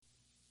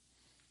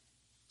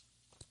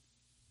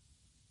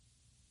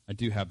I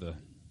do have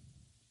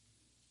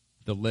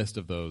the list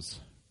of those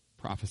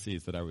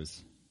prophecies that I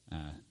was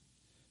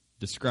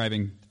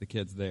describing to the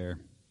kids there.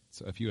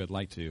 So if you would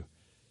like to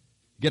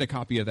get a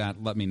copy of that,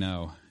 let me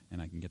know,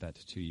 and I can get that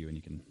to you, and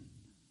you can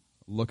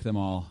look them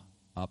all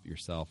up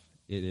yourself.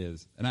 It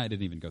is, and I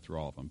didn't even go through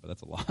all of them, but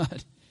that's a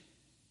lot.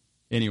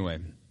 Anyway,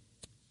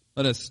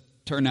 let us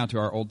turn now to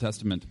our Old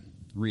Testament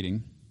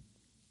reading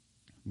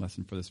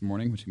lesson for this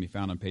morning, which can be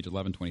found on page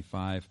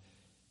 1125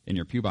 in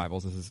your pew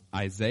Bibles. This is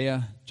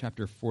Isaiah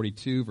chapter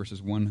 42,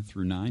 verses 1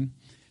 through 9.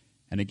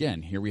 And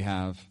again, here we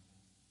have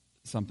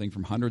something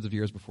from hundreds of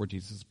years before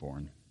Jesus was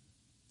born.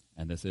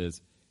 And this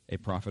is a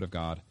prophet of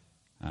God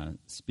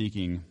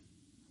speaking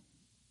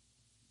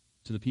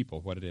to the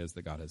people what it is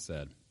that God has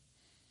said.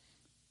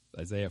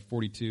 Isaiah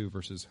 42,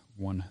 verses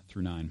 1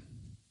 through 9.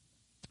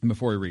 And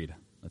before we read,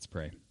 let's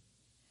pray.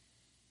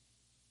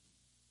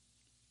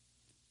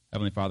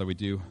 Heavenly Father, we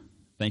do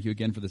thank you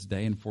again for this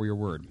day and for your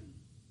word,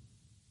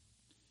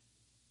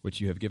 which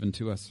you have given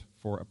to us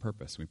for a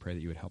purpose. We pray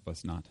that you would help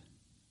us not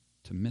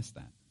to miss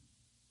that.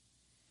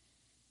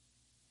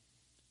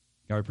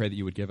 God, we pray that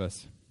you would give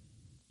us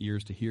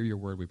ears to hear your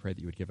word. We pray that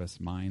you would give us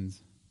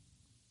minds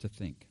to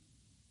think,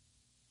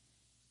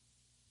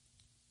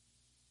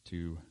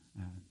 to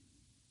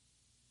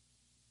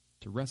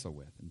wrestle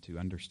with and to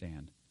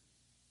understand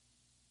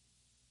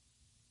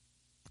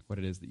what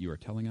it is that you are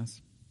telling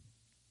us,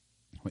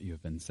 what you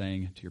have been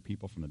saying to your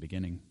people from the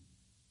beginning,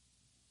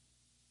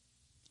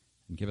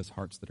 and give us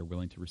hearts that are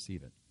willing to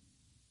receive it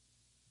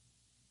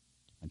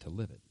and to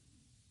live it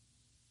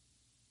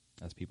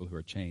as people who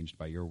are changed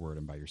by your word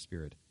and by your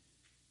Spirit,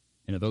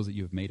 and of those that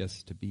you have made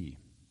us to be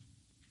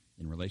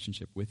in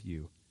relationship with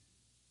you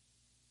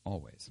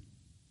always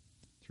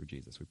through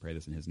Jesus. We pray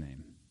this in his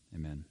name.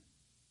 Amen.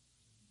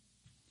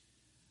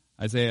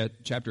 Isaiah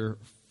chapter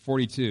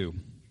 42.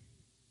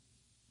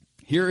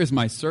 Here is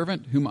my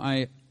servant whom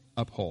I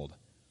uphold,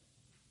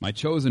 my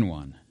chosen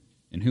one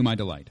in whom I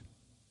delight.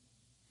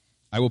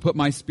 I will put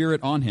my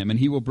spirit on him, and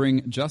he will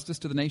bring justice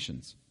to the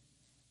nations.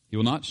 He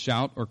will not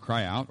shout or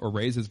cry out or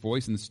raise his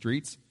voice in the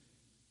streets.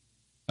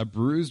 A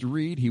bruised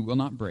reed he will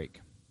not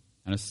break,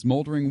 and a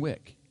smoldering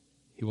wick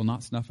he will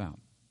not snuff out.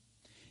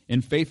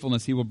 In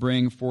faithfulness he will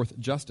bring forth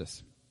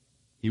justice.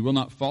 He will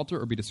not falter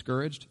or be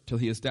discouraged till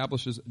he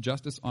establishes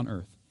justice on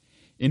earth.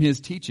 In his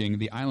teaching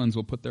the islands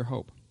will put their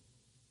hope.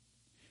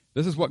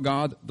 This is what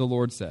God the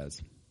Lord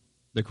says,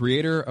 the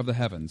creator of the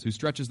heavens, who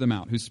stretches them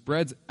out, who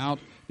spreads out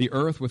the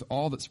earth with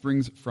all that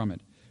springs from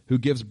it, who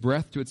gives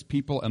breath to its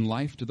people and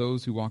life to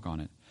those who walk on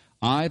it.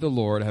 I, the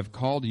Lord, have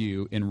called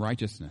you in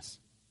righteousness.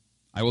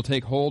 I will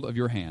take hold of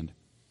your hand.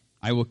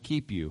 I will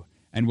keep you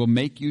and will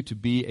make you to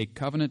be a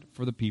covenant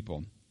for the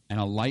people and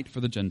a light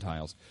for the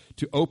Gentiles,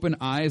 to open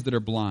eyes that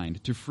are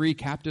blind, to free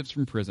captives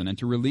from prison, and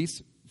to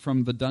release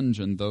from the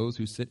dungeon those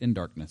who sit in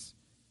darkness.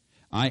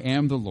 I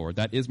am the Lord,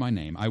 that is my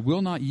name. I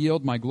will not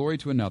yield my glory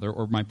to another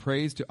or my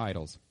praise to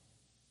idols.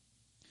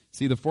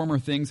 See, the former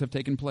things have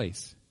taken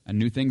place, and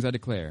new things I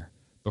declare.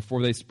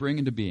 Before they spring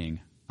into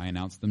being, I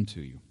announce them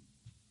to you.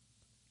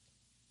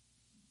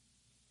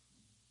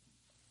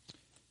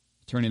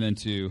 Turning then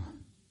to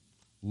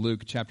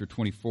Luke chapter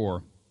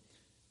 24,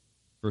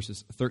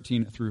 verses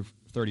 13 through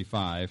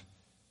 35.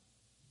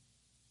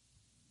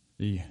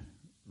 The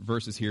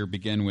verses here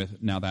begin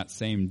with, now that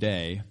same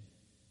day.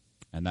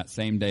 And that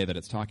same day that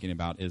it's talking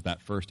about is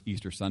that first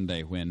Easter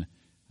Sunday when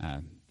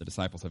the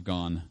disciples have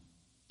gone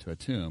to a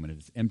tomb and it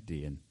is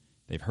empty. And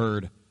they've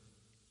heard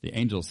the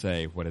angels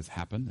say what has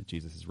happened, that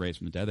Jesus is raised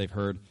from the dead. They've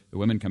heard the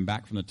women come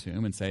back from the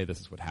tomb and say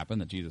this is what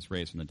happened, that Jesus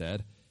raised from the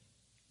dead.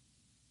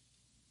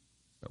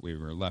 But we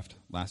were left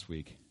last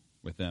week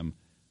with them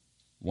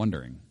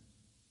wondering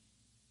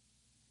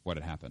what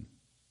had happened.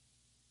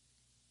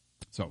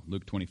 So,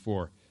 Luke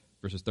 24,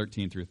 verses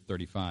 13 through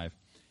 35.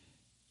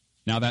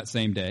 Now that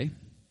same day,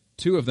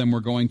 two of them were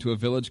going to a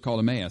village called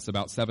Emmaus,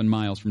 about 7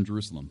 miles from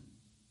Jerusalem.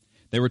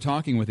 They were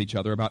talking with each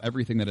other about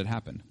everything that had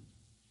happened.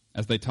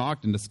 As they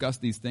talked and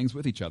discussed these things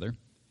with each other,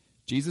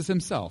 Jesus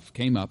himself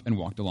came up and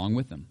walked along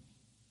with them.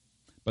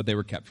 But they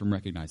were kept from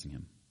recognizing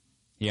him.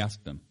 He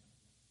asked them,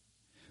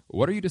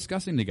 "What are you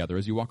discussing together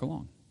as you walk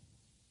along?"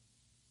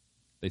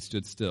 They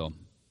stood still,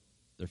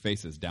 their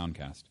faces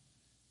downcast.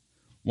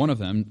 One of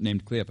them,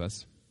 named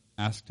Cleopas,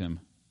 asked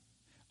him,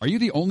 "Are you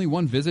the only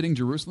one visiting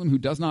Jerusalem who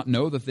does not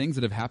know the things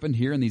that have happened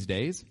here in these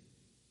days?"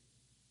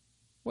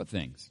 "What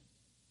things?"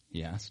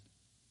 he asked.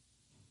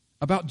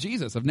 "About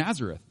Jesus of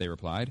Nazareth," they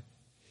replied.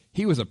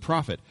 "He was a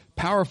prophet,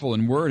 powerful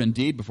in word and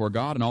deed before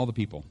God and all the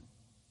people.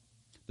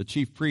 The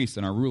chief priests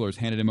and our rulers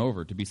handed him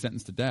over to be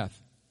sentenced to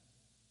death,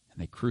 and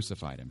they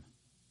crucified him.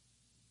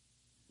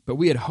 But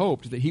we had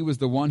hoped that he was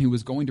the one who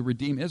was going to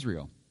redeem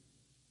Israel.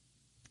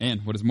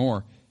 And, what is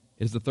more,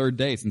 it is the third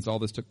day since all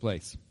this took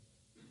place.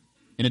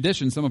 In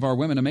addition, some of our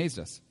women amazed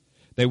us.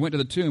 They went to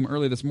the tomb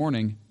early this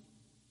morning,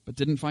 but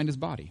didn't find his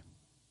body.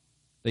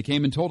 They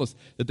came and told us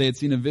that they had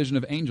seen a vision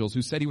of angels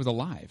who said he was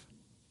alive.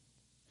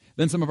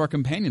 Then some of our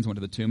companions went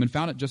to the tomb and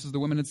found it just as the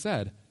women had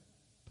said,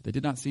 but they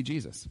did not see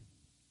Jesus."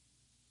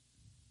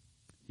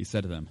 He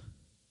said to them,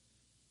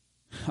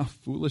 How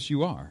foolish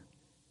you are,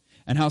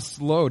 and how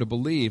slow to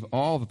believe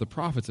all that the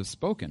prophets have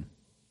spoken.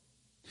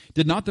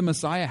 Did not the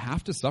Messiah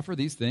have to suffer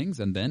these things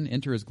and then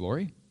enter his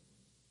glory?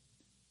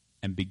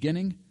 And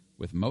beginning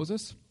with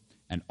Moses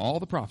and all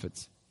the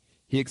prophets,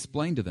 he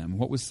explained to them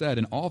what was said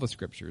in all the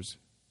scriptures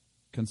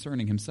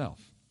concerning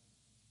himself.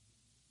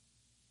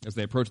 As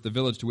they approached the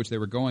village to which they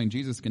were going,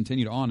 Jesus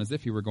continued on as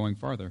if he were going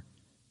farther.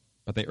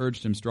 But they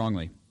urged him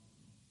strongly,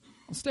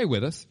 "Stay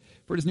with us,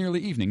 for it is nearly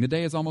evening. The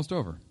day is almost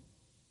over."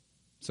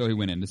 So he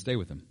went in to stay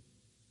with them.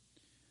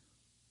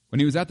 When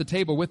he was at the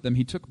table with them,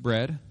 he took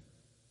bread,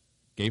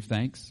 gave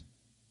thanks,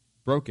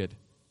 broke it,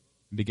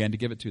 and began to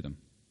give it to them.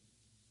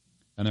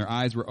 And their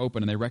eyes were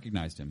open, and they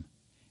recognized him.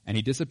 And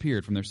he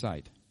disappeared from their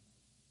sight.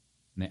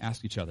 And they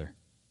asked each other,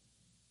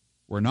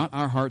 "Were not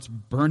our hearts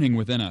burning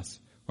within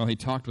us while he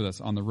talked with us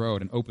on the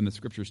road and opened the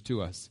scriptures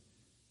to us?"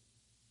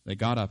 They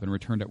got up and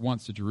returned at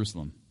once to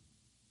Jerusalem.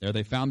 There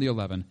they found the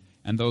 11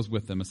 and those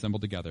with them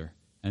assembled together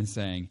and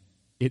saying,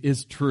 "It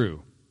is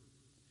true.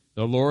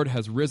 The Lord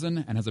has risen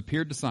and has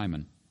appeared to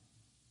Simon."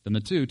 Then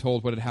the two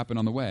told what had happened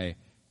on the way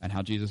and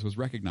how Jesus was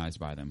recognized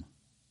by them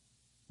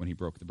when he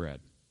broke the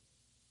bread.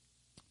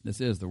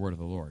 This is the word of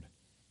the Lord.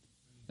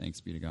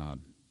 Thanks be to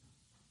God.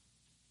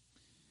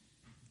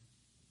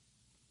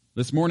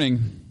 This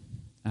morning,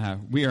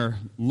 we are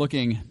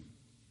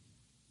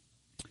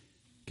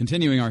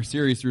continuing our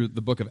series through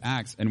the book of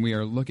Acts, and we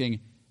are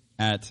looking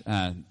at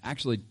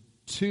actually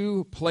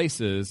two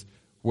places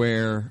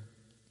where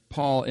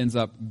Paul ends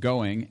up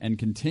going and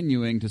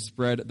continuing to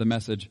spread the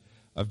message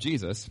of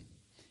Jesus.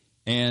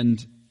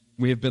 And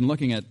we have been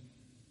looking at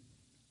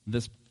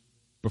this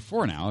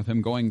before now, of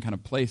him going kind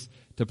of place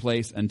to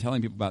place and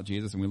telling people about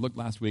Jesus. And we looked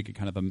last week at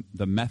kind of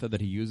the method that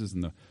he uses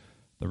and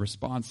the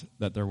response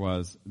that there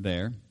was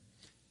there.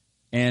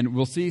 And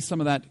we'll see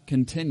some of that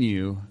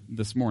continue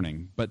this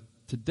morning. But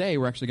today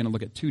we're actually going to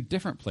look at two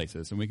different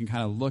places, and we can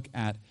kind of look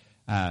at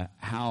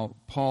how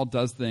Paul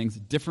does things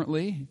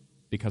differently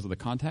because of the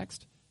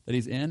context that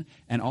he's in,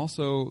 and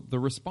also the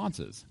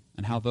responses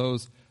and how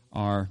those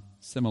are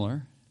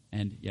similar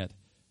and yet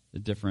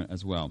different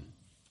as well.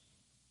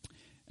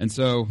 And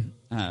so,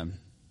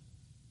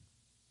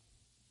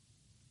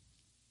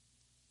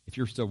 if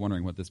you're still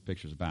wondering what this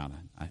picture's about,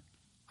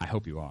 I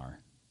hope you are,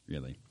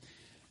 really.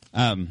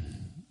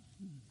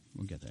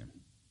 We'll get there.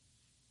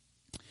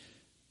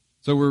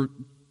 So we're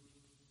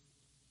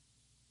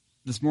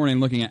this morning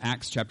looking at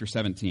Acts chapter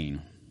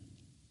 17,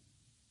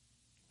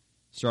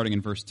 starting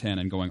in verse 10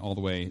 and going all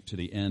the way to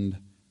the end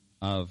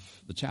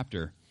of the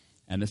chapter.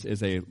 And this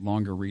is a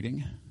longer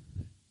reading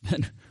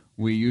than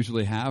we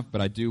usually have,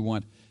 but I do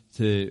want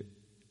to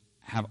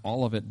have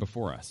all of it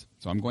before us.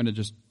 So I'm going to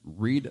just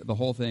read the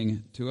whole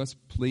thing to us.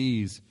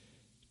 Please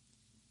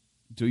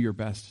do your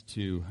best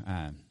to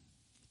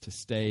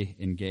stay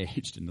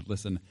engaged and to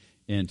listen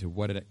into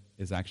what it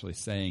is actually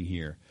saying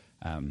here,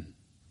 and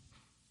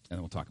then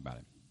we'll talk about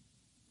it.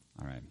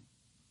 All right.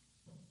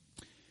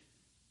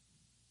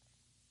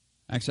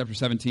 Acts chapter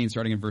 17,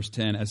 starting in verse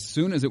 10. As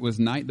soon as it was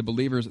night, the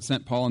believers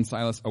sent Paul and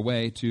Silas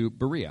away to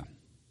Berea.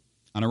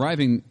 On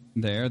arriving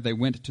there, they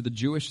went to the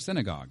Jewish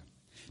synagogue.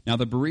 Now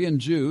the Berean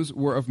Jews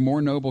were of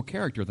more noble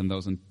character than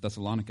those in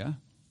Thessalonica,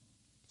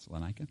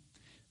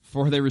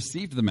 for they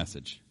received the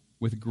message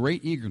with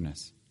great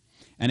eagerness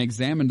and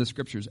examined the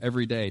scriptures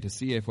every day to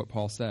see if what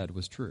Paul said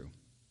was true.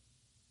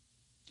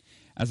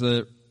 As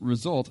a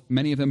result,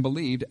 many of them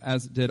believed,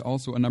 as did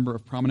also a number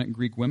of prominent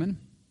Greek women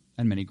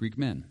and many Greek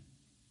men.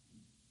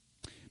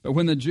 But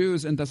when the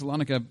Jews in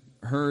Thessalonica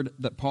heard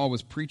that Paul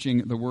was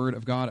preaching the word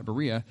of God at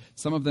Berea,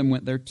 some of them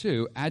went there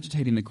too,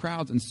 agitating the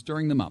crowds and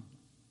stirring them up.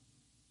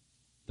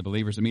 The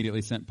believers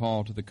immediately sent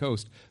Paul to the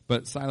coast,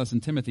 but Silas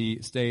and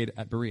Timothy stayed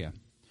at Berea.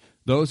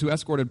 Those who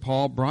escorted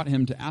Paul brought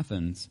him to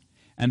Athens,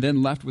 and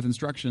then left with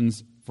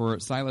instructions for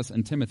Silas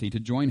and Timothy to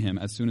join him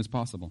as soon as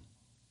possible.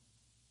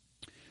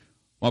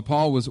 While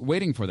Paul was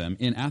waiting for them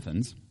in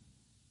Athens,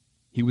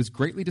 he was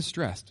greatly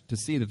distressed to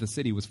see that the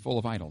city was full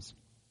of idols.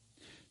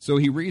 So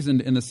he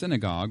reasoned in the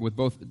synagogue with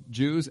both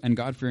Jews and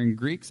God-fearing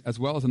Greeks, as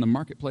well as in the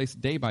marketplace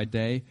day by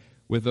day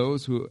with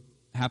those who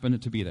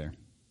happened to be there.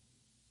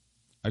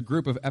 A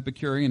group of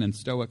Epicurean and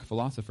Stoic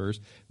philosophers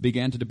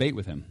began to debate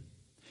with him.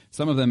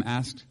 Some of them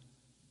asked,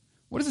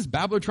 "What is this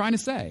babbler trying to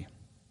say?"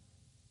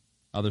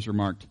 Others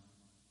remarked,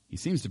 "He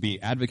seems to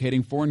be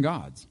advocating foreign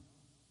gods."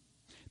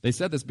 They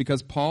said this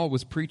because Paul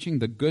was preaching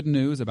the good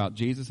news about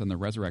Jesus and the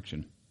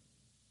resurrection.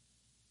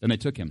 Then they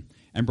took him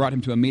and brought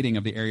him to a meeting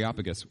of the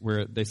Areopagus,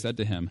 where they said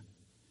to him,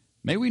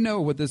 "May we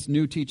know what this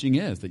new teaching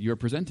is that you are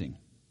presenting?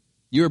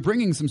 You are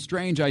bringing some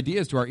strange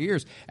ideas to our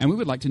ears, and we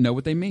would like to know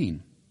what they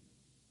mean."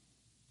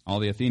 All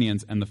the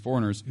Athenians and the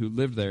foreigners who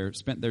lived there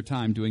spent their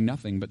time doing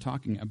nothing but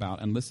talking about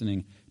and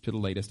listening to the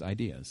latest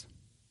ideas.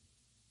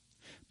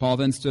 Paul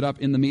then stood up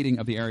in the meeting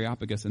of the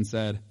Areopagus and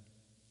said,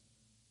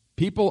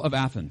 "People of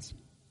Athens,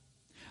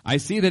 I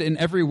see that in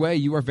every way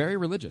you are very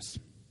religious.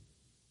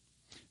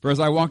 For as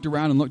I walked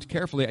around and looked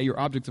carefully at your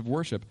objects of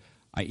worship,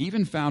 I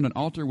even found an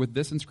altar with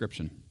this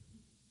inscription: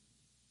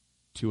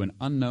 To an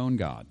unknown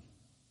God.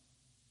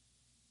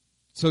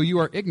 So you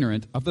are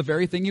ignorant of the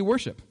very thing you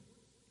worship.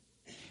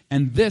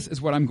 And this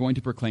is what I'm going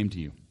to proclaim to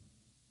you.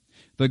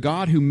 The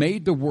God who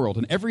made the world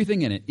and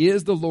everything in it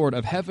is the Lord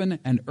of heaven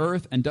and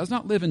earth and does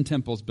not live in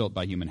temples built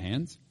by human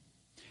hands.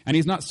 And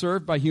he's not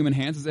served by human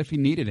hands as if he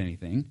needed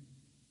anything.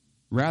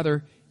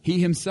 Rather, he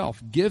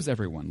himself gives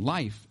everyone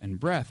life and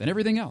breath and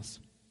everything else.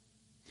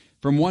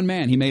 From one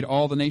man he made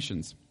all the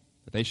nations,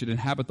 that they should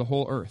inhabit the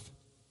whole earth.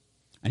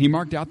 And he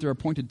marked out their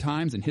appointed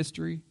times in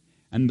history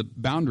and the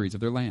boundaries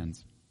of their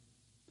lands.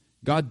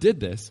 God did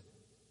this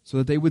so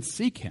that they would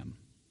seek him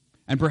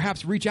and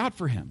perhaps reach out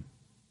for him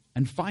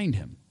and find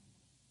him.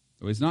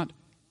 Though he's not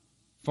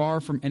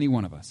far from any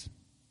one of us.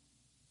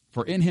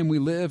 For in him we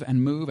live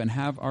and move and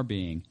have our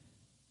being.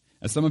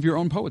 As some of your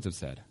own poets have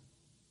said,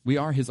 we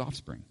are his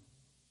offspring.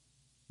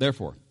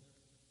 Therefore,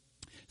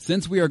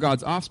 since we are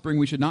God's offspring,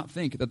 we should not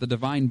think that the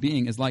divine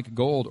being is like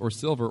gold or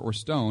silver or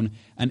stone,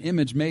 an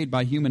image made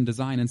by human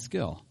design and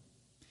skill.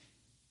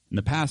 In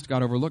the past,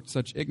 God overlooked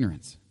such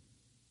ignorance.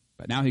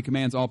 But now he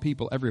commands all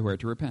people everywhere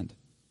to repent.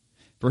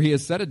 For he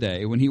has set a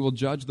day when he will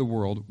judge the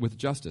world with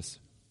justice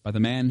by the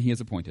man he has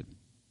appointed.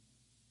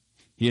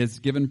 He has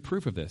given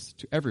proof of this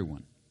to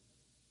everyone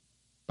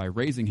by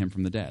raising him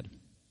from the dead.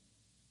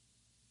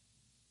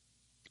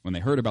 When they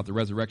heard about the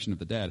resurrection of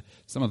the dead,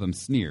 some of them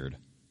sneered,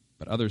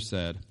 but others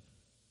said,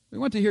 we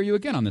want to hear you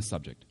again on this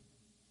subject.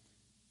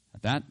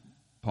 At that,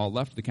 Paul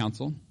left the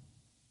council.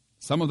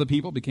 Some of the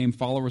people became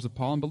followers of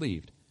Paul and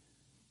believed.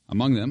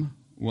 Among them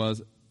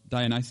was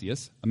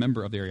Dionysius, a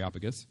member of the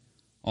Areopagus,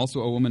 also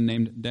a woman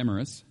named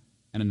Damaris,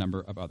 and a number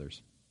of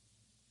others.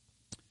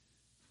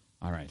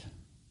 All right.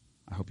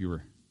 I hope you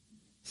were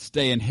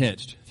staying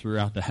hitched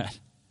throughout that.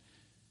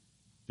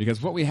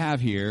 Because what we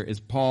have here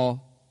is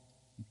Paul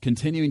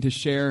continuing to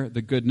share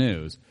the good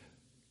news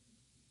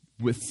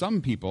with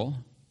some people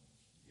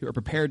who are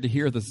prepared to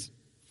hear this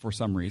for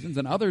some reasons,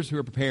 and others who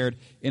are prepared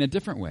in a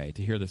different way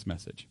to hear this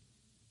message.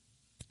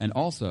 And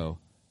also,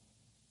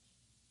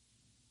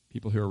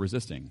 people who are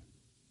resisting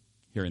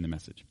hearing the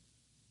message.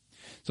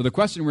 So the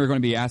question we're going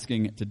to be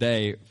asking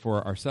today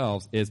for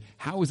ourselves is,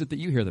 how is it that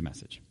you hear the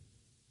message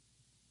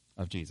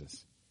of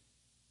Jesus?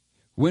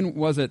 When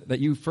was it that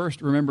you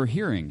first remember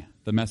hearing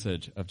the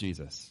message of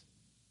Jesus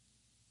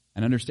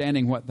and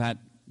understanding what that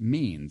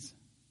means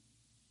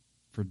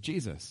for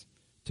Jesus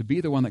to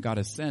be the one that God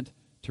has sent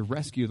to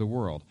rescue the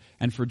world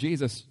and for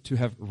Jesus to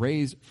have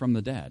raised from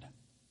the dead?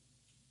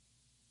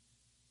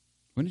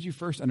 When did you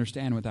first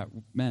understand what that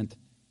meant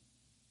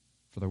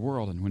for the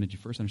world, and when did you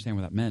first understand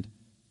what that meant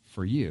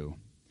for you?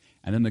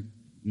 And then the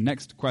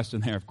next question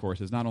there, of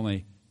course, is not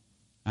only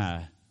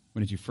when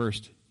did you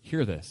first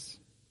hear this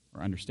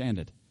or understand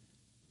it,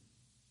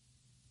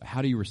 but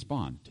how do you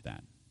respond to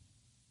that?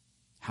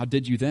 How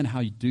did you then,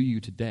 how do you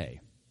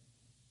today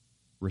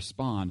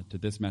respond to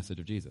this message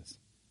of Jesus?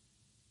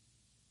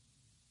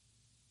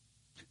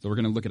 So we're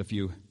going to look at a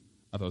few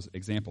of those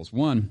examples.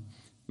 One,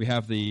 we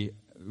have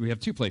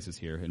two places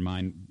here in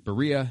mind,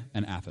 Berea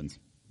and Athens.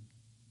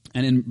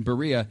 And in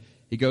Berea,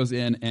 he goes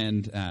in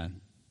and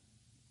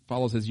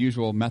follows his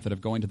usual method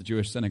of going to the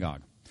Jewish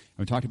synagogue. And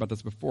we talked about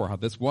this before, how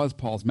this was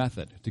Paul's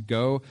method, to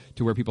go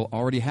to where people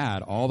already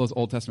had all those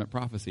Old Testament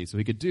prophecies. So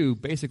he could do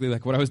basically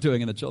like what I was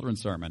doing in the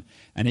children's sermon.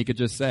 And he could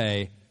just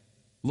say,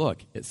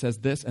 look, it says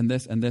this and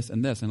this and this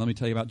and this, and let me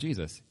tell you about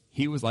Jesus.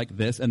 He was like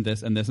this and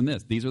this and this and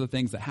this. These are the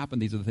things that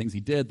happened. These are the things he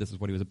did. This is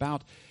what he was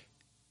about.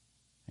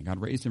 And God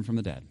raised him from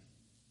the dead.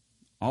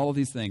 All of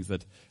these things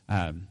that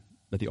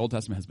the Old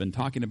Testament has been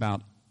talking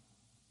about,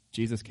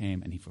 Jesus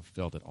came and he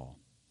fulfilled it all.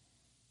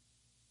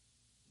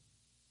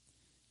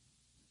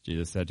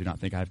 Jesus said, do not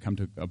think I have come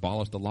to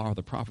abolish the law or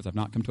the prophets. I've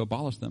not come to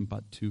abolish them,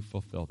 but to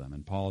fulfill them.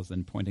 And Paul is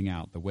then pointing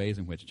out the ways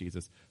in which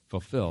Jesus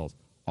fulfills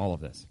all of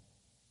this.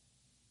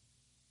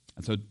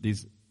 And so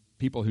these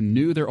people who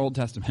knew their Old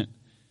Testament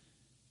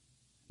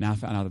now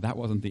found out that that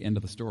wasn't the end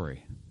of the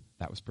story.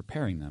 That was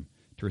preparing them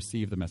to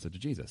receive the message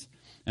of Jesus.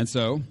 And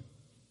so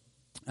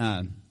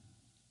the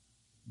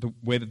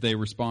way that they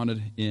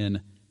responded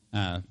in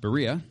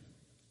Berea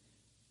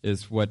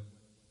is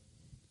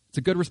it's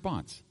a good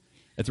response.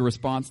 It's a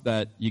response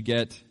that you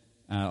get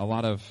a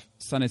lot of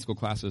Sunday school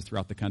classes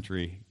throughout the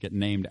country get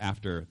named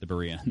after the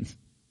Bereans.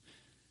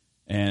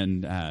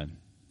 And I don't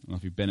know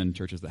if you've been in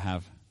churches that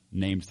have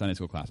named Sunday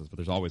school classes, but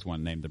there's always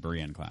one named the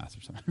Berean class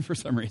for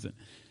some reason.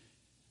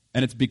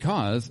 And it's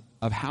because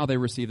of how they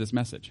receive this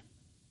message.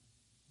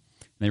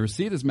 And they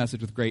receive this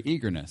message with great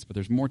eagerness, but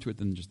there's more to it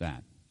than just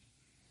that.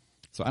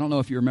 So I don't know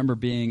if you remember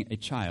being a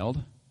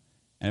child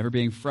and ever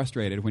being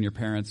frustrated when your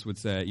parents would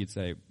say,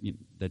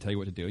 they'd tell you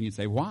what to do, and you'd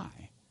say, why?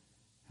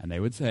 And they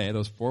would say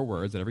those 4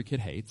 words that every kid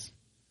hates,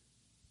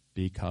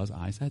 because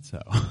I said so.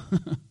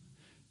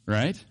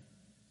 Right?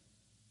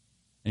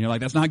 And you're like,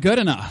 that's not good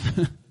enough.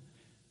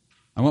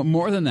 I want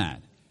more than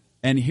that.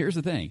 And here's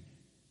the thing.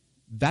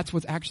 That's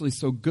what's actually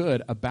so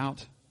good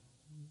about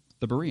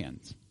the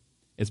Bereans,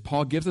 is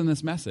Paul gives them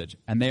this message,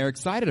 and they are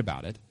excited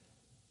about it,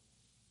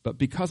 but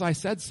because I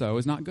said so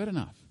is not good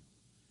enough.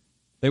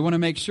 They want to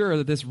make sure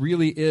that this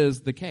really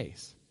is the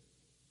case.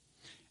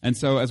 And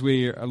so as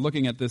we are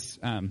looking at this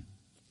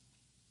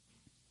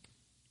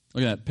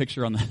Look at that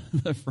picture on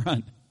the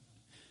front.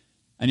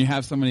 And you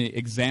have somebody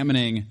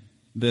examining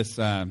this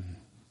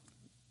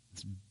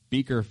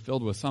beaker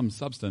filled with some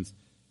substance.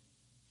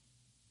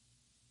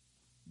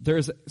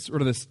 There's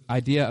sort of this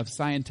idea of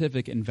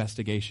scientific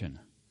investigation,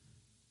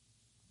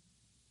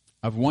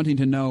 of wanting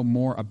to know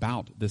more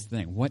about this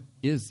thing. What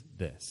is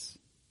this?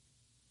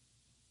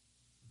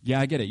 Yeah,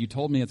 I get it. You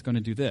told me it's going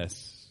to do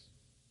this.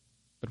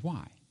 But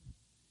why?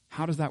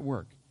 How does that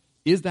work?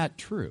 Is that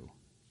true?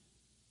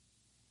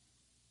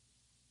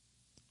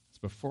 So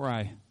before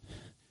I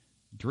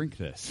drink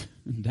this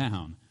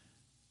down,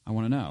 I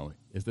want to know,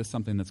 is this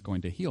something that's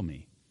going to heal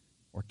me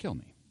or kill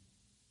me?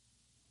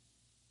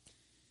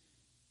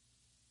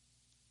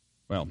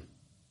 Well,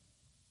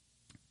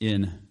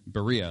 in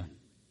Berea,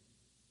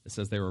 it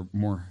says they were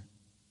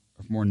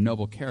of more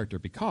noble character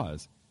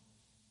because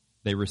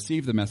they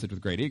received the message with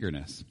great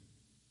eagerness.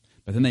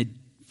 But then they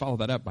follow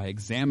that up by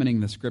examining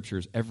the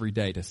scriptures every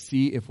day to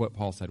see if what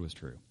Paul said was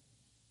true.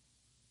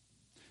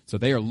 So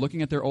they are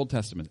looking at their Old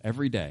Testament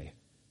every day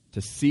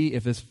to see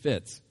if this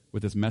fits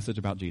with this message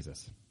about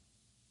Jesus.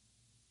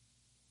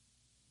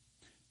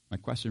 My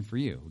question for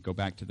you, we'll go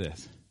back to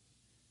this.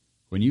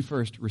 When you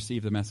first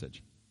received the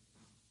message,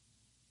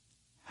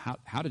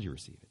 how did you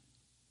receive it?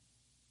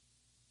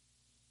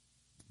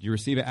 Did you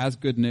receive it as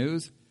good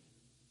news?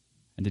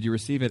 And did you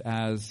receive it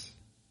as,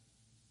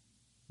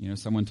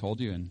 someone told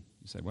you and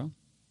you said, well,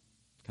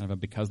 kind of a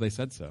because they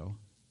said so.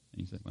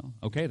 And you said, well,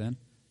 okay then,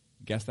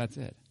 guess that's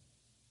it.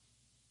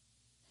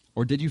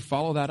 Or did you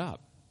follow that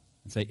up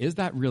and say, is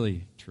that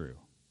really true?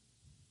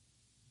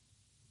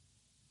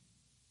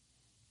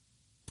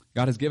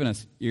 God has given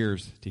us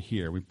ears to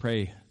hear. We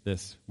pray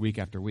this week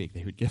after week that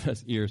He would give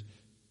us ears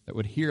that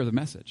would hear the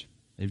message.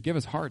 He would give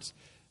us hearts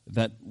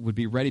that would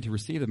be ready to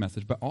receive the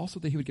message, but also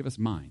that He would give us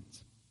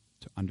minds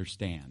to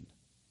understand,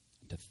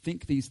 to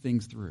think these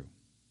things through.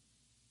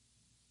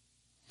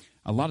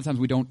 A lot of times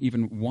we don't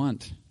even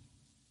want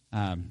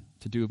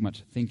to do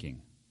much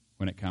thinking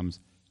when it comes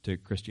to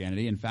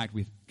Christianity. In fact,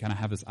 we kind of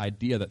have this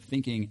idea that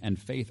thinking and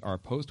faith are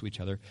opposed to each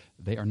other.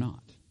 They are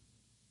not.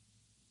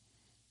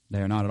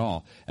 They are not at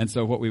all. And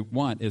so what we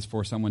want is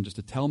for someone just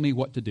to tell me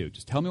what to do.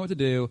 Just tell me what to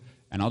do,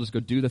 and I'll just go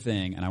do the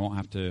thing, and I won't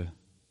have to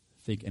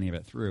think any of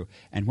it through.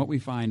 And what we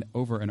find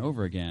over and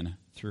over again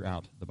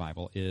throughout the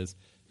Bible is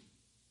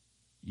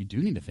you do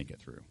need to think it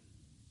through.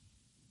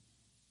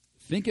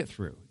 Think it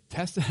through.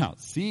 Test it out.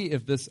 See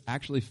if this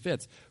actually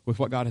fits with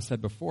what God has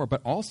said before.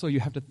 But also you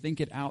have to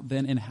think it out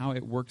then in how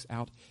it works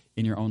out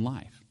in your own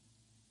life.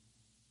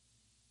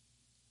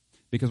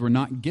 Because we're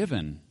not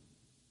given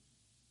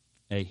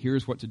a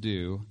here's what to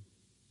do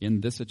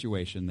in this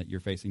situation that you're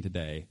facing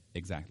today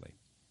exactly.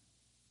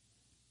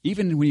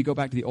 Even when you go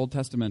back to the Old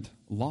Testament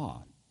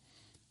law,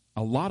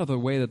 a lot of the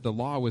way that the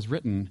law was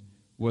written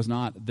was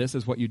not this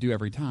is what you do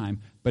every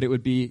time, but it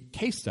would be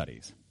case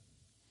studies.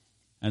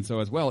 And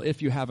so as well,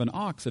 if you have an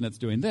ox and it's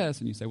doing this,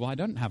 and you say, well, I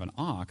don't have an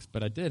ox,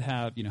 but I did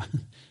have,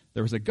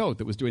 there was a goat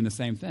that was doing the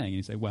same thing. And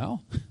you say,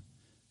 well,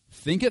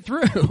 think it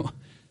through.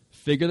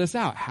 Figure this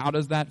out. How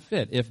does that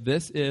fit? If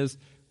this is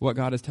what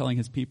God is telling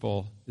His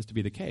people is to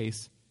be the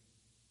case,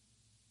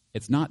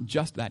 it's not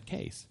just that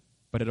case,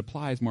 but it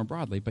applies more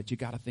broadly, but you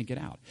got to think it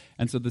out.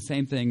 And so the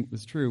same thing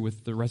is true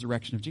with the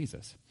resurrection of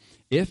Jesus.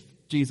 If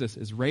Jesus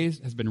has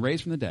been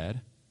raised from the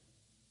dead,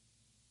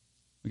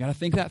 we got to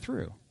think that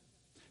through.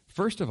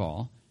 First of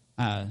all,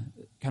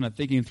 kind of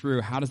thinking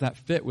through how does that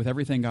fit with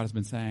everything God has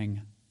been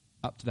saying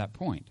up to that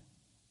point.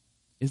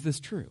 Is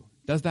this true?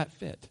 Does that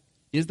fit?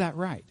 Is that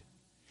right?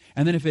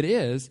 And then if it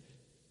is,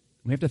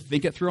 we have to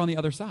think it through on the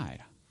other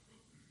side.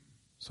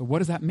 So what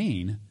does that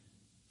mean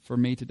for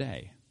me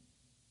today?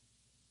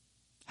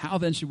 How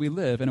then should we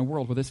live in a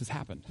world where this has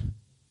happened?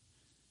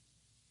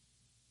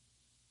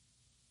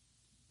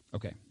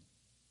 Okay.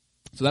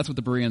 So that's what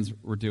the Bereans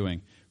were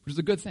doing, which is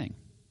a good thing.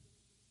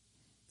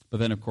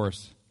 But then, of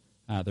course,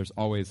 there's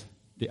always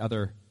the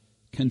other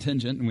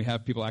contingent, and we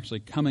have people actually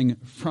coming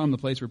from the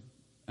place where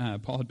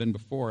Paul had been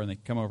before, and they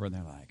come over and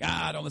they're like,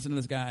 don't listen to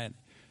this guy, and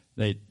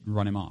they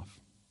run him off.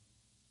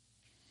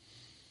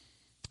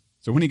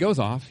 So when he goes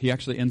off, he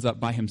actually ends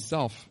up by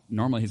himself.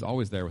 Normally he's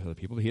always there with other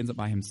people, but he ends up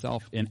by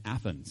himself in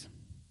Athens.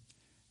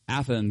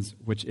 Athens,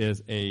 which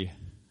is a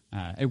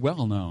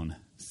well-known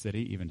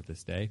city, even to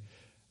this day,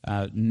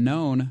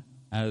 known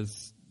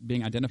as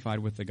being identified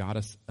with the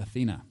goddess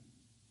Athena,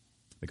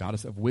 the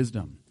goddess of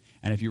wisdom.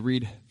 And if you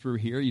read through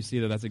here, you see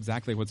that that's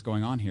exactly what's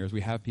going on here, is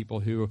we have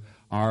people who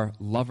are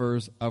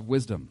lovers of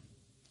wisdom.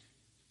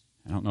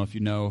 I don't know if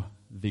you know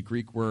the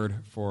Greek word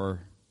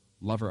for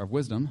lover of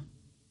wisdom,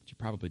 but you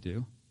probably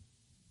do.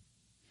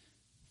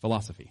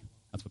 Philosophy.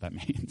 That's what that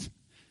means.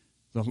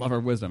 The lover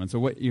of wisdom. And so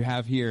what you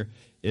have here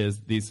is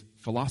these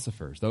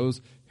philosophers,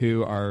 those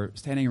who are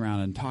standing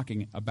around and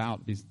talking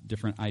about these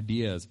different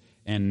ideas.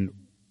 And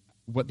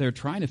what they're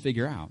trying to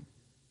figure out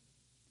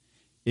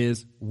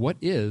is, what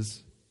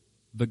is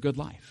the good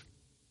life?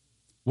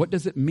 What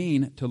does it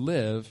mean to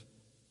live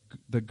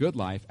the good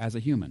life as a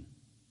human?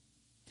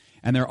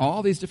 And there are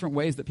all these different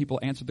ways that people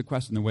answered the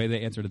question, the way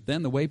they answered it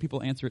then, the way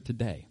people answer it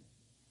today.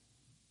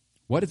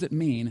 What does it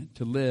mean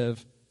to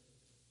live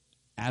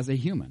as a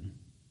human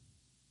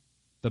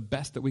the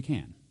best that we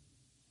can?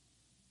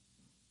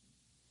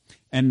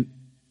 And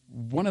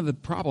one of the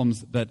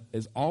problems that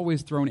is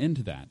always thrown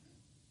into that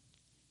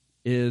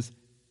is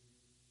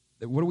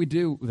that what do we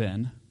do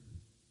then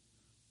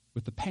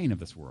with the pain of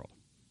this world?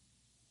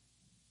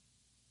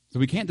 So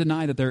we can't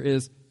deny that there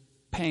is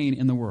pain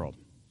in the world,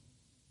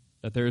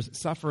 that there's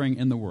suffering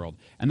in the world,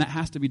 and that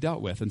has to be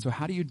dealt with. And so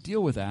how do you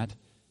deal with that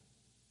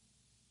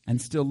and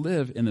still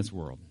live in this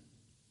world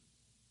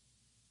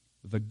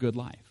the good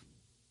life?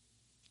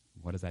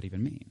 What does that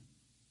even mean?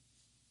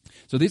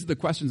 So these are the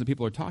questions that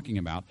people are talking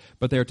about,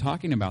 but they're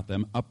talking about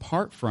them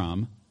apart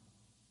from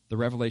the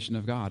revelation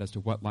of God as to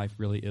what life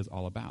really is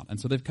all about.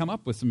 And so they've come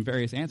up with some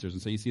various answers.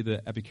 And so you see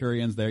the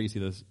Epicureans there, you see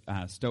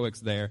the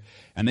Stoics there,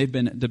 and they've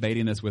been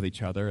debating this with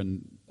each other,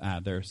 and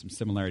there are some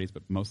similarities,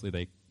 but mostly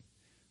they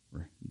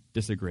were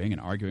disagreeing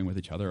and arguing with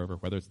each other over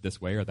whether it's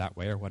this way or that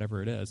way or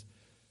whatever it is.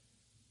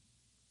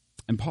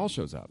 And Paul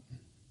shows up.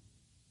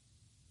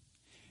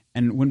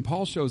 And when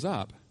Paul shows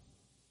up,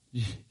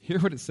 you hear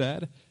what it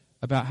said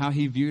about how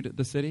he viewed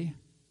the city?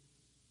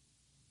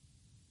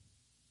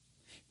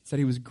 It said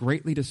he was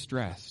greatly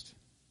distressed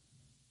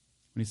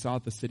when he saw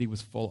that the city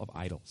was full of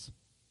idols.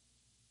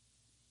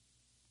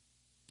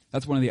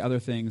 That's one of the other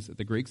things that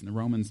the Greeks and the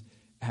Romans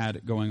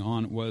had going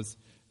on was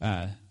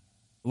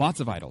lots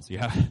of idols. You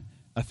have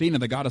Athena,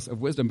 the goddess of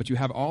wisdom, but you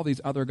have all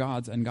these other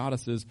gods and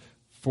goddesses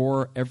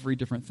for every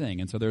different thing.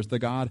 And so there's the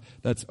God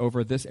that's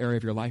over this area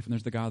of your life, and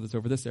there's the God that's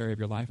over this area of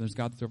your life, and there's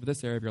God that's over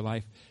this area of your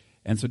life.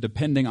 And so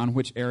depending on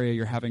which area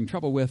you're having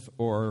trouble with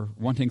or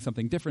wanting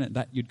something different,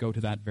 that you'd go to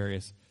that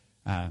various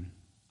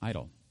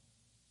idol.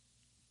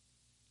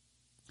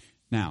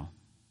 Now,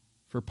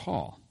 for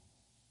Paul,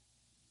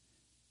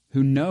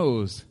 who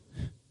knows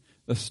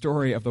the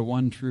story of the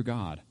one true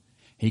God,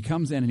 he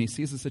comes in and he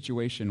sees a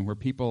situation where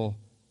people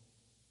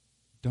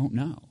don't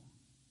know.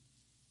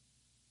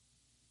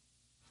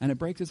 And it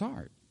breaks his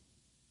heart.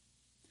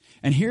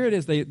 And here it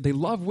is, they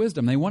love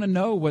wisdom. They want to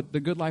know what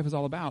the good life is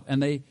all about,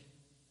 and they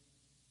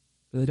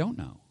don't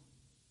know.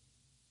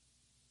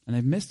 And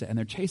they've missed it, and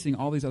they're chasing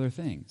all these other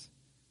things.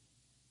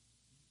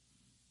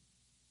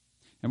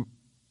 And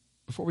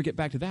before we get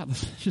back to that,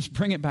 let's just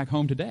bring it back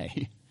home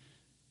today.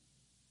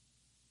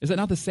 Is that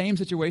not the same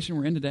situation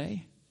we're in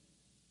today?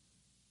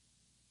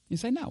 You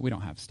say, no, we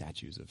don't have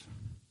statues of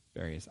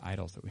various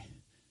idols that we...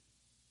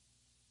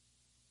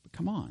 But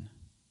come on.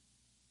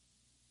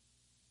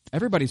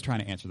 Everybody's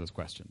trying to answer those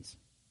questions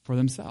for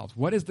themselves.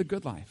 What is the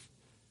good life?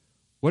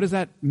 What does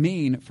that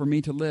mean for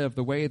me to live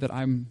the way that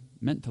I'm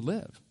meant to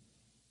live?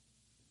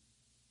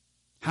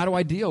 How do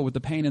I deal with the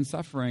pain and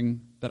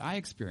suffering that I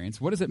experience?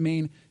 What does it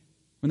mean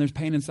when there's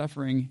pain and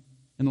suffering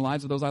in the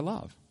lives of those I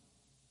love?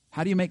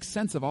 How do you make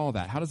sense of all of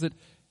that? How does it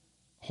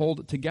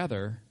hold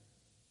together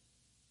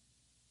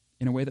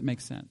in a way that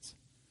makes sense?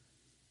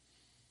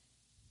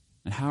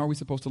 And how are we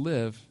supposed to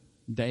live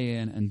day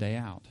in and day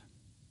out?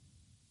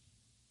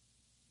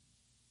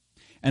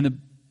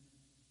 And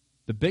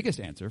the biggest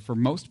answer for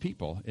most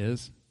people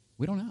is,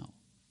 we don't know.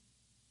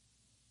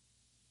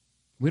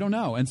 We don't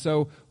know. And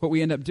so what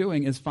we end up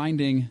doing is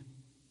finding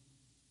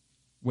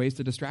ways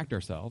to distract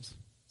ourselves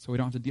so we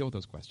don't have to deal with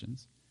those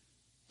questions.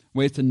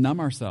 Ways to numb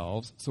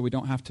ourselves so we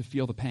don't have to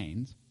feel the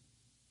pains.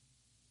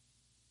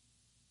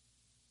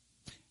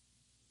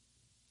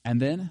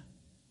 And then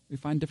we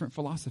find different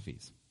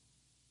philosophies.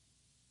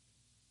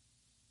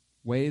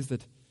 Ways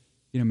that,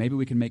 maybe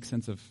we can make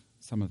sense of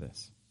some of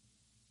this.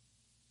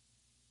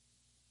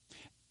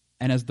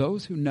 And as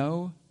those who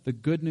know the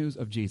good news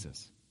of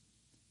Jesus,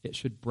 it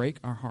should break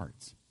our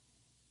hearts.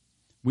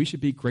 We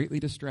should be greatly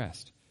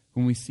distressed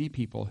when we see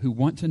people who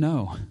want to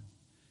know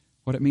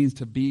what it means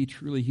to be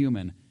truly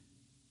human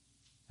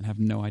and have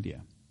no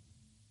idea.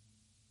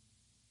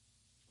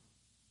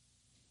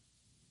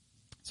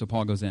 So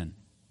Paul goes in,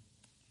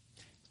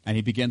 and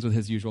he begins with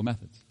his usual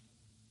methods.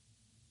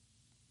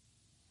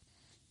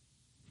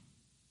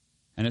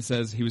 And it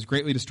says, he was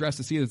greatly distressed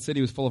to see that the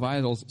city was full of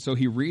idols, so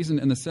he reasoned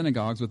in the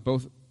synagogues with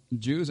both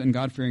Jews and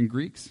God-fearing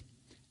Greeks,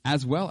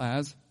 as well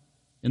as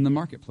in the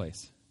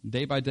marketplace,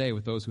 day by day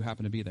with those who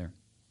happen to be there.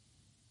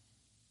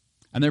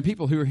 And there are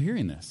people who are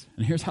hearing this,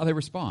 and here's how they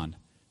respond.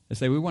 They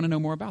say, we want to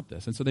know more about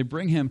this. And so they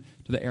bring him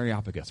to the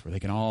Areopagus, where they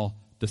can all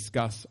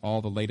discuss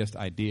all the latest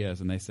ideas,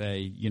 and they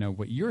say,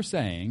 what you're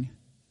saying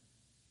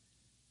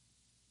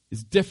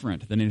is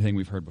different than anything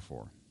we've heard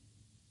before.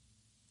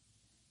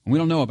 And we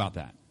don't know about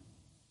that.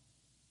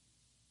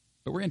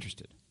 But we're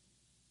interested.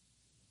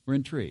 We're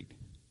intrigued.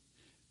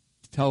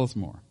 Tell us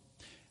more.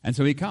 And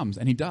so he comes,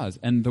 and he does.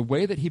 And the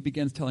way that he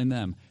begins telling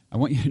them, I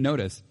want you to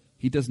notice,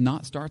 he does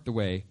not start the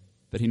way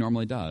that he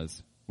normally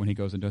does when he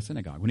goes into a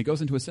synagogue. When he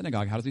goes into a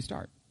synagogue, how does he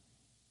start?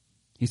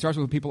 He starts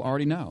with what people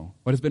already know,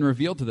 what has been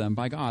revealed to them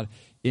by God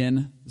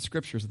in the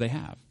scriptures that they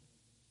have.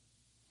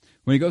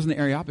 When he goes in the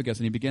Areopagus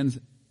and he begins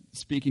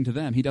speaking to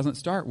them, he doesn't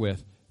start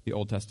with the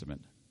Old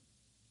Testament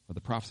or the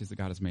prophecies that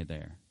God has made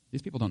there.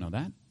 These people don't know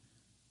that.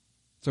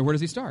 So where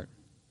does he start?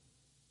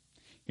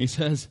 He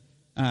says,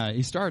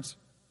 he starts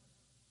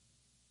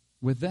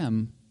with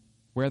them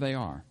where they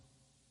are.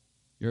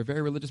 You're a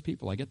very religious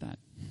people. I get that.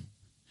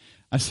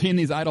 I've seen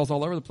these idols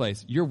all over the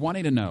place. You're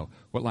wanting to know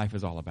what life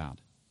is all about.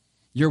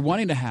 You're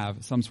wanting to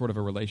have some sort of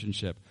a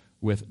relationship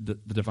with the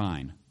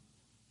divine.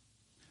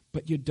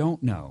 But you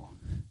don't know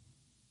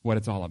what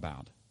it's all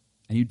about.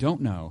 And you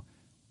don't know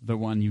the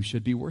one you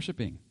should be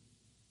worshiping.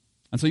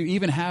 And so you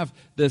even have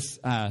this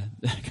kind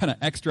of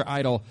extra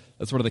idol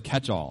that's sort of the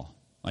catch-all.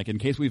 Like in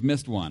case we've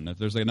missed one, if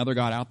there's another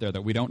God out there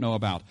that we don't know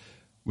about,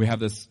 we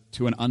have this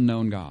to an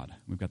unknown God.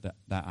 We've got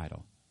that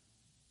idol.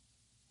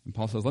 And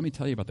Paul says, let me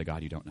tell you about the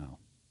God you don't know.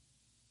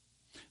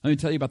 Let me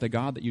tell you about the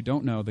God that you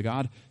don't know, the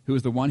God who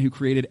is the one who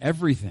created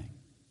everything.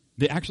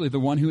 Actually, the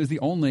one who is the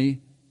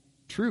only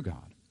true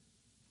God,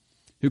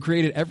 who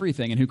created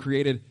everything and who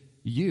created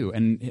you.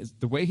 And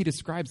the way he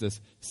describes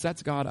this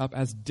sets God up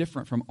as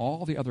different from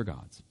all the other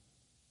gods.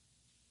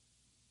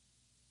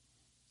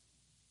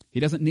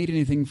 He doesn't need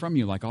anything from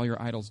you like all your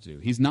idols do.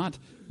 He's not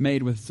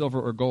made with silver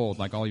or gold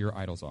like all your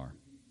idols are.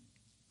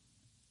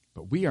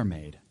 But we are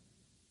made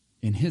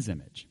in his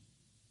image.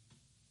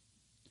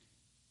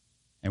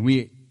 And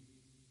we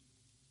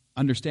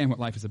understand what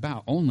life is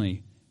about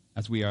only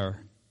as we are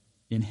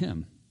in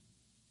him.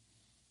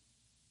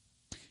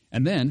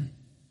 And then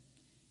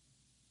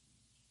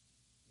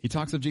he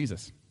talks of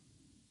Jesus.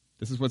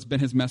 This is what's been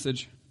his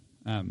message.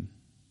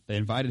 They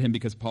invited him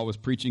because Paul was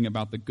preaching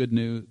about the good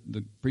news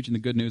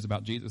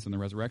about Jesus and the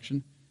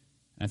resurrection.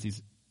 As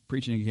he's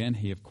preaching again,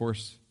 it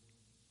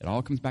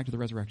all comes back to the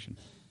resurrection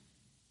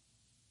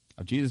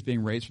of Jesus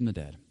being raised from the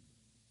dead,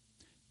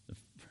 the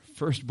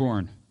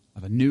firstborn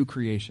of a new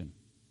creation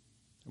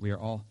that we are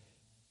all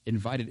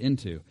invited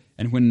into.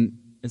 And when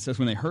it says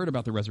when they heard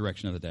about the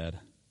resurrection of the dead,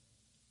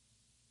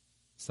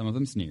 some of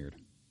them sneered,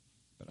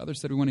 but others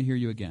said, we want to hear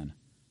you again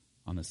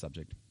on this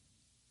subject.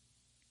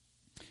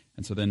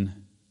 And so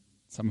then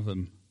some of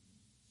them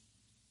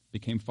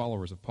became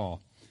followers of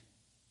Paul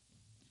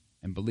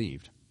and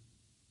believed.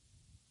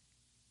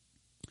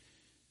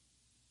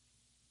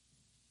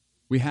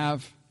 We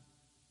have,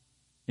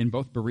 in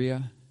both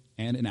Berea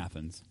and in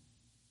Athens,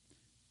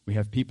 we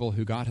have people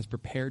who God has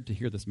prepared to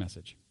hear this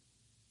message.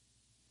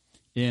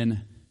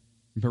 In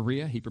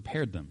Berea, he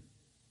prepared them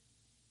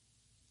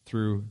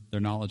through their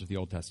knowledge of the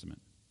Old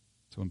Testament.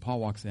 So when Paul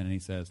walks in and he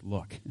says,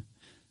 look,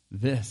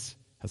 this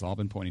has all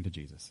been pointing to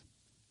Jesus.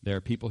 There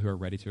are people who are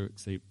ready to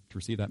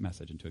receive that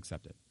message and to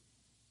accept it.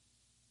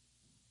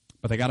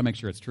 But they got to make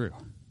sure it's true.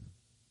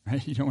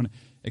 Right? You don't want to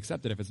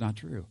accept it if it's not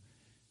true.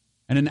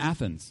 And in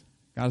Athens,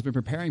 God has been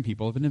preparing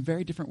people in a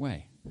very different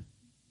way.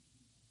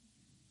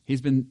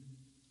 He's been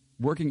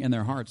working in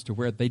their hearts to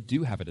where they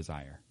do have a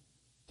desire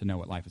to know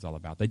what life is all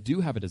about. They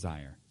do have a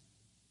desire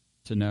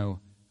to know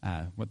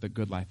what the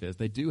good life is.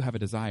 They do have a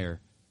desire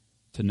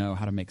to know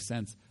how to make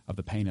sense of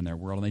the pain in their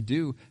world. And they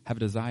do have a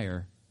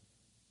desire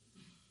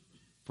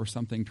for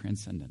something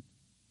transcendent,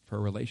 for a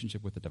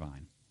relationship with the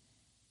divine.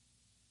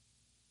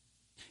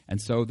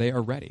 And so they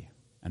are ready,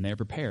 and they are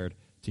prepared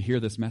to hear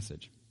this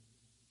message.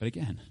 But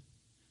again,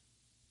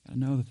 got to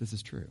know that this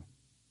is true.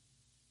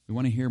 We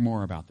want to hear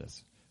more about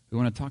this. We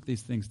want to talk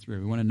these things through.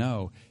 We want to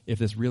know if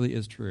this really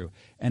is true.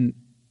 And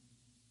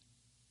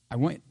I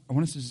want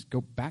us to just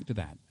go back to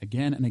that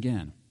again and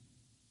again.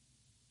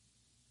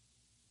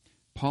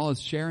 Paul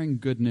is sharing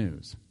good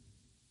news.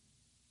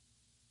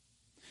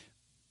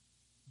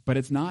 But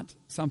it's not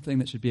something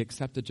that should be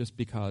accepted just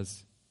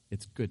because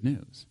it's good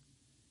news.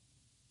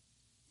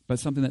 But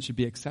something that should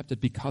be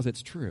accepted because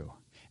it's true.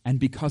 And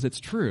because it's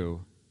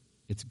true,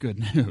 it's good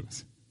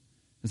news.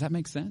 Does that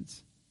make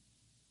sense?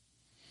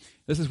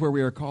 This is where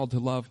we are called to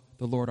love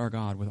the Lord our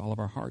God with all of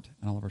our heart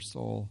and all of our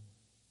soul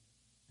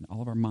and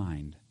all of our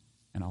mind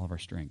and all of our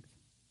strength.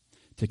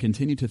 To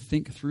continue to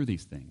think through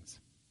these things,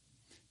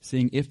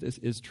 seeing if this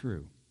is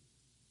true.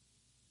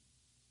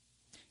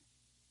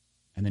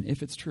 And then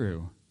if it's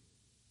true,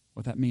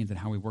 what that means and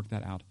how we work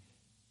that out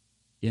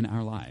in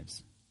our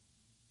lives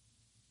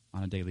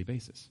on a daily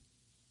basis.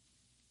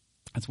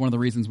 That's one of the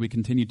reasons we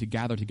continue to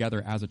gather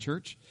together as a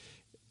church.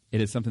 It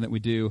is something that we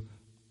do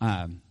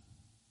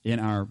in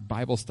our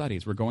Bible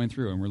studies. We're going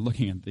through and we're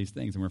looking at these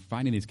things and we're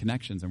finding these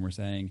connections and we're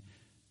saying,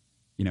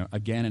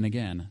 again and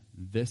again,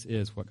 this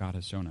is what God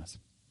has shown us.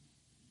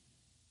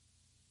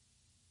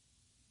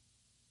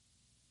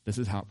 This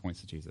is how it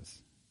points to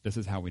Jesus. This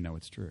is how we know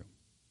it's true.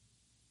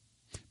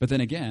 But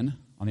then again,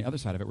 on the other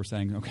side of it, we're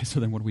saying, okay, so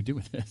then what do we do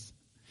with this?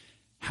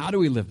 How do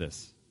we live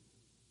this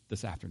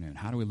afternoon?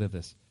 How do we live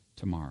this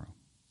tomorrow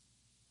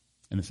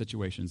in the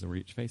situations that we're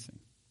each facing?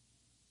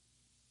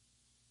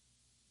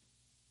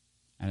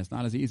 And it's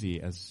not as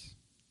easy as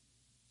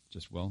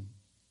just, what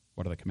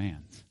are the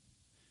commands?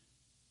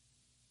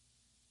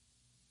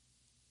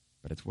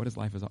 But it's what is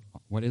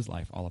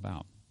life all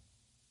about?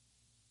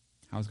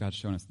 How has God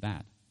shown us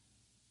that?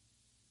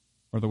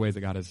 What are the ways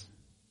that God has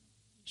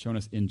shown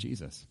us in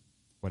Jesus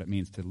what it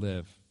means to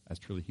live as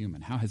truly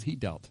human? How has he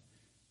dealt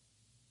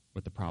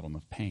with the problem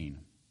of pain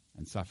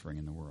and suffering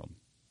in the world?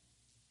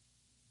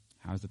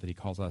 How is it that he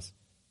calls us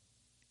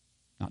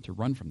not to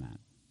run from that,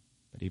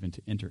 but even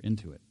to enter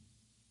into it?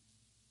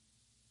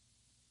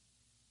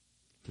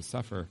 to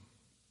suffer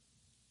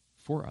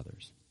for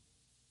others,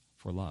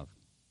 for love.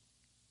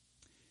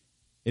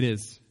 It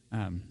is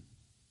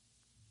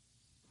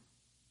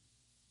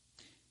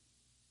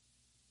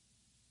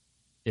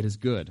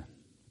good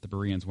that the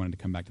Bereans wanted to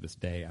come back to this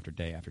day after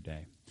day after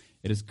day.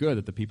 It is good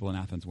that the people in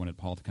Athens wanted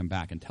Paul to come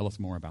back and tell us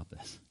more about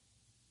this.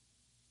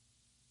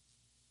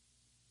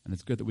 And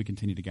it's good that we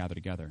continue to gather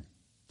together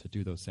to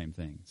do those same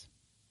things.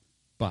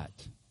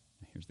 But,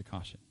 here's the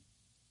caution.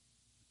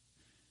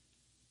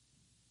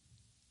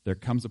 There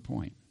comes a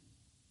point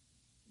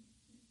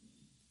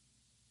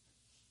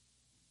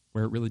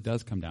where it really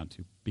does come down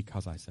to,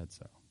 because I said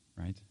so,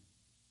 right?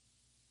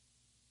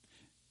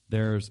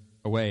 There's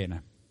a way, and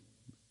I'm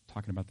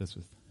talking about this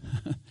with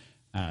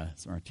some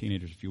of our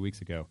teenagers a few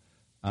weeks ago,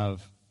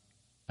 of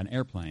an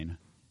airplane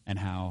and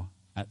how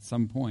at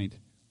some point,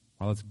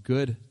 while it's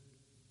good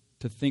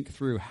to think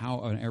through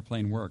how an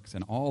airplane works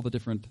and all the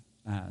different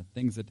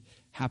things that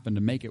happen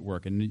to make it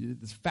work, and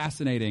it's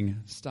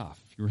fascinating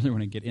stuff, if you really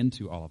want to get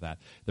into all of that,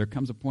 there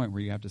comes a point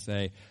where you have to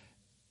say,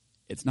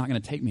 it's not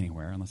going to take me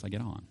anywhere unless I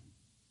get on.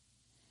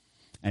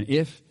 And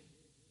if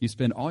you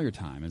spend all your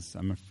time, as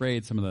I'm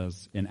afraid some of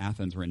those in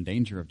Athens were in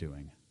danger of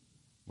doing,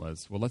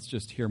 was, well, let's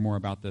just hear more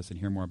about this and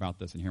hear more about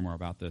this and hear more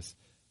about this,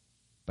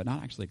 but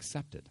not actually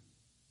accept it.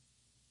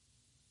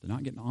 They're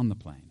not getting on the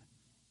plane.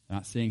 They're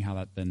not seeing how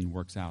that then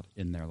works out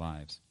in their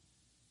lives.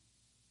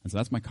 And so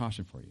that's my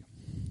caution for you.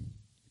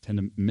 We tend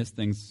to miss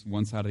things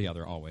one side or the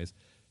other always.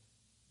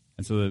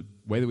 And so the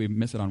way that we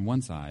miss it on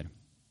one side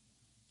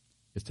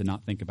is to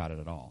not think about it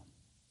at all.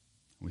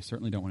 And we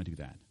certainly don't want to do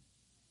that.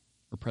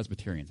 We're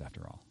Presbyterians,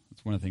 after all.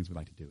 That's one of the things we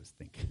like to do is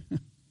think.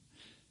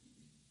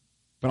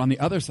 But on the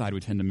other side, we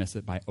tend to miss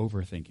it by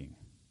overthinking.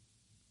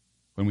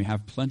 When we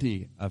have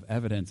plenty of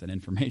evidence and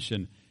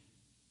information,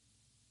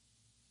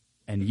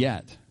 and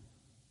yet,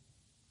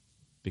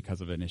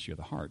 because of an issue of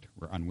the heart,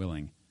 we're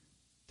unwilling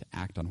to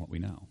act on what we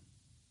know.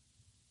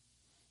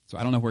 So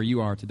I don't know where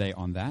you are today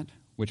on that.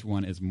 Which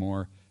one is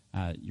more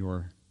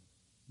your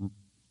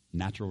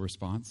natural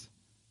response?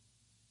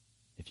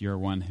 If you're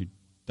one who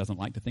doesn't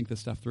like to think this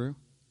stuff through,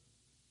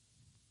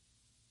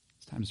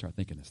 it's time to start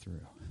thinking this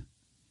through.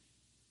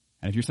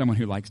 And if you're someone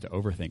who likes to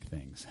overthink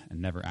things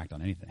and never act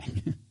on anything,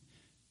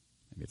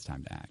 maybe it's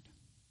time to act.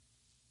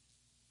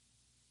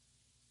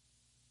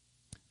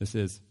 This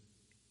is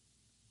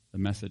the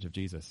message of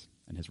Jesus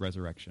and his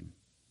resurrection.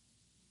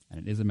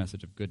 And it is a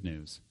message of good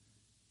news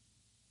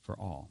for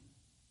all.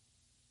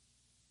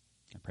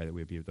 I pray that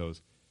we would be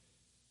those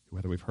who,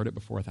 whether we've heard it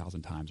before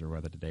 1,000 times or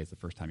whether today is the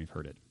first time you've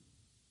heard it,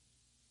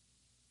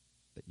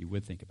 that you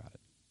would think about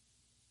it,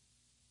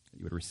 that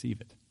you would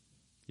receive it,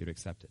 you would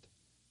accept it,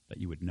 that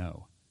you would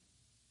know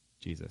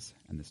Jesus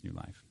and this new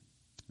life.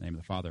 In the name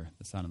of the Father,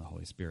 the Son, and the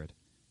Holy Spirit.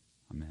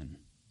 Amen.